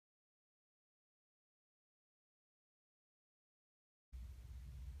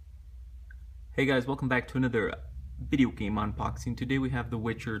Hey guys, welcome back to another video game unboxing. Today we have The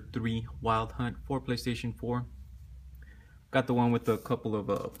Witcher 3 Wild Hunt for PlayStation 4. Got the one with a couple of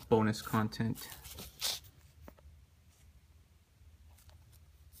bonus content.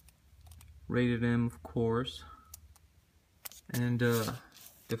 Rated M, of course. And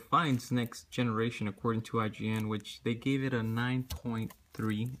defines next generation according to IGN, which they gave it a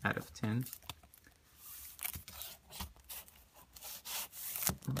 9.3 out of 10.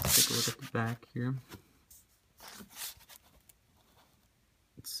 Let's take a look at the back here.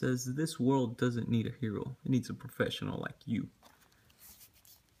 It says, "This world doesn't need a hero, it needs a professional like you."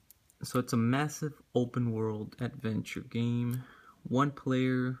 So it's a massive open world adventure game. One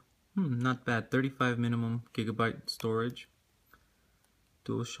player, not bad, 35 minimum gigabyte storage.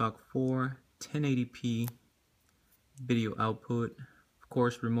 DualShock 4, 1080p video output, of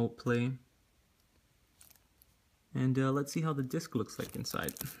course remote play. And let's see how the disc looks like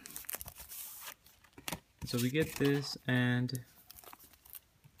inside. So we get this, and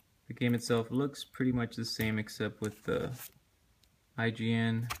the game itself looks pretty much the same except with the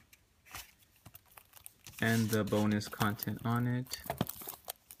IGN and the bonus content on it.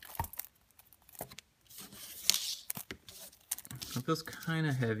 It feels kind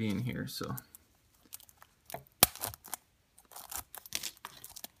of heavy in here, so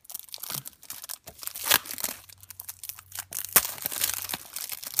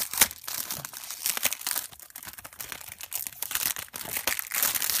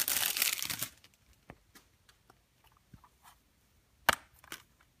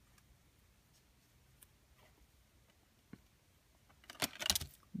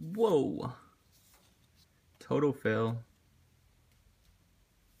whoa! Total fail.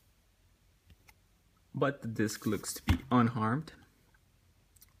 But the disc looks to be unharmed.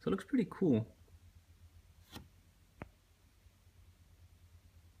 So it looks pretty cool.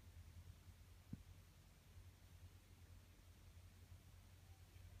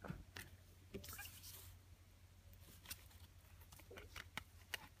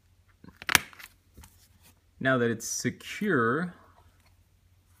 Now that it's secure,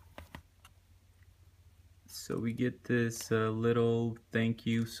 so we get this little thank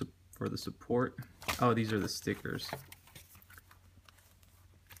you for the support. Oh, these are the stickers.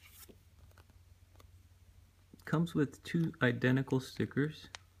 It comes with two identical stickers.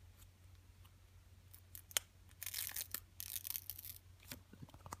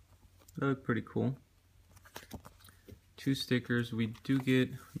 They look pretty cool. Two stickers. We do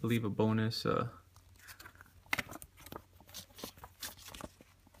get, I believe, a bonus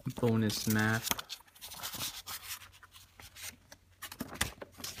map.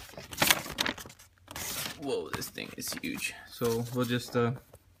 Whoa, this thing is huge. So we'll just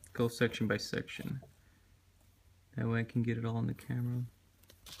go section by section. That way I can get it all on the camera.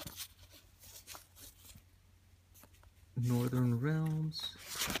 Northern Realms.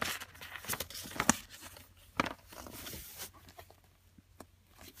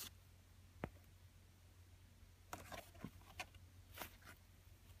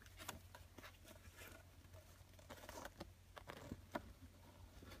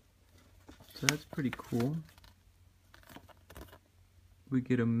 So that's pretty cool. We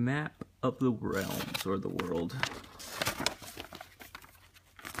get a map of the realms, or the world.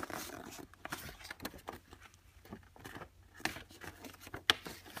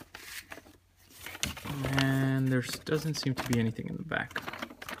 And there doesn't seem to be anything in the back.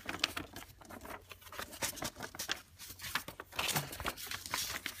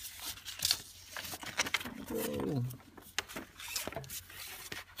 Whoa.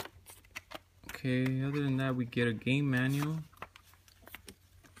 Okay, other than that, we get a game manual.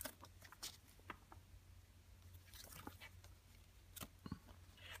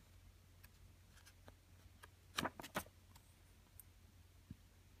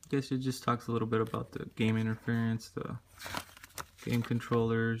 Guess it just talks a little bit about the game interference, the game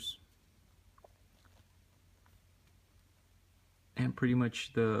controllers, and pretty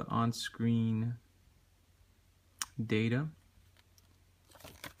much the on-screen data.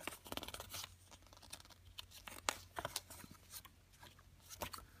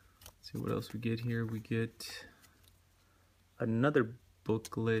 Let's see what else we get here. We get another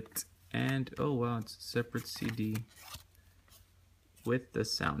booklet, and oh wow, it's a separate CD with the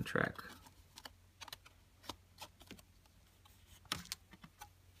soundtrack.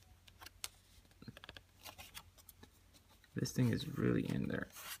 This thing is really in there.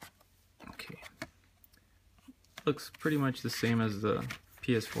 Okay. Looks pretty much the same as the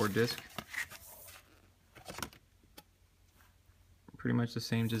PS4 disc. Pretty much the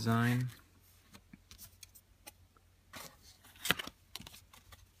same design.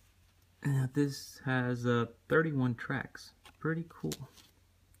 This has 31 tracks. Pretty cool.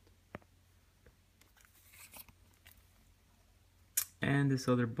 And this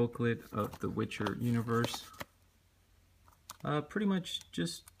other booklet of the Witcher universe. Pretty much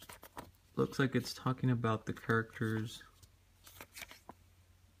just looks like it's talking about the characters,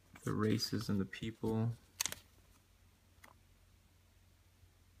 the races, and the people.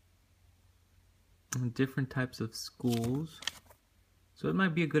 And different types of schools. So it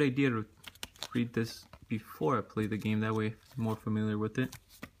might be a good idea to read this before I play the game. That way I'm more familiar with it.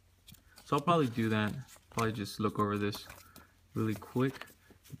 So I'll probably do that. Probably just look over this really quick.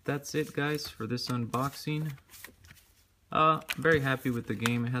 But that's it, guys, for this unboxing. Very happy with the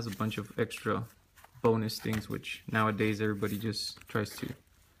game. It has a bunch of extra bonus things, which nowadays everybody just tries to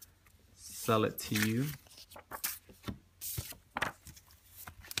sell it to you.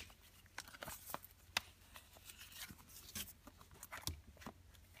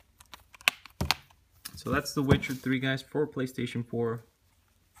 So that's The Witcher 3, guys, for PlayStation 4.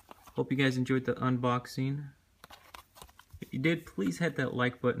 Hope you guys enjoyed the unboxing. If you did, please hit that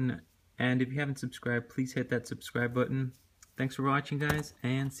like button. And if you haven't subscribed, please hit that subscribe button. Thanks for watching, guys,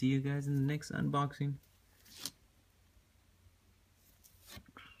 and see you guys in the next unboxing.